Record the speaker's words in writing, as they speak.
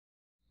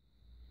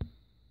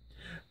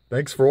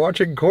Thanks for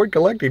watching Coin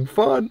Collecting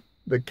Fun,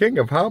 the king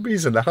of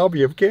hobbies and the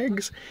hobby of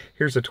kings.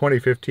 Here's a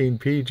 2015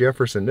 P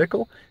Jefferson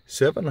Nickel,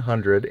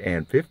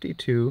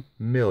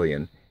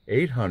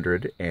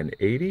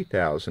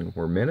 752,880,000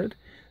 were minted.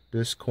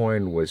 This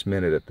coin was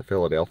minted at the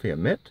Philadelphia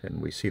Mint,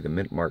 and we see the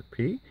mint mark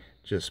P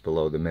just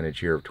below the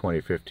mintage year of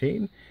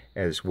 2015,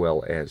 as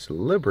well as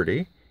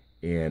Liberty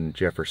in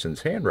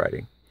Jefferson's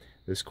handwriting.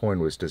 This coin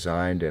was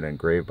designed and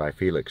engraved by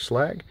Felix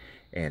Slag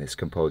and is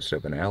composed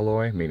of an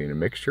alloy, meaning a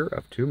mixture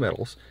of two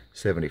metals,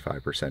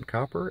 75%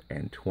 copper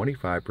and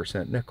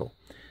 25% nickel.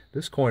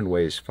 This coin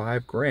weighs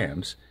 5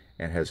 grams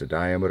and has a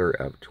diameter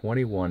of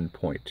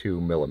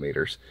 21.2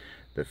 millimeters.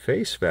 The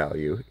face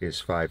value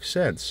is 5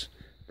 cents.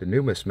 The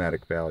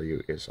numismatic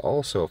value is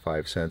also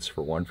 5 cents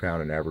for 1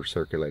 found in average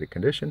circulated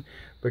condition,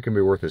 but can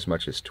be worth as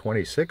much as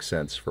 26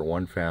 cents for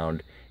 1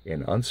 found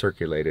in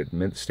uncirculated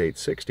mint state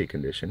 60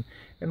 condition,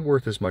 and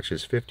worth as much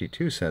as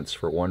 52 cents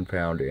for 1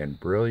 found in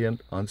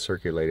brilliant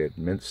uncirculated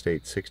mint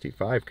state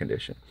 65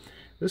 condition.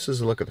 This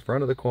is a look at the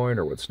front of the coin,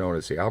 or what's known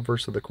as the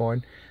obverse of the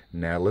coin.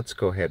 Now let's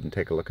go ahead and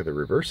take a look at the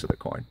reverse of the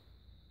coin.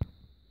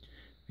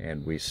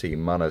 And we see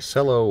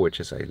Monticello, which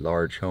is a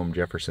large home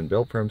Jefferson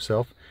built for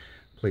himself.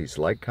 Please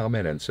like,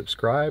 comment, and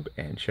subscribe,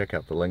 and check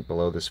out the link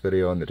below this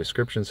video in the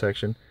description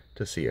section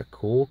to see a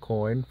cool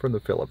coin from the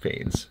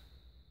Philippines.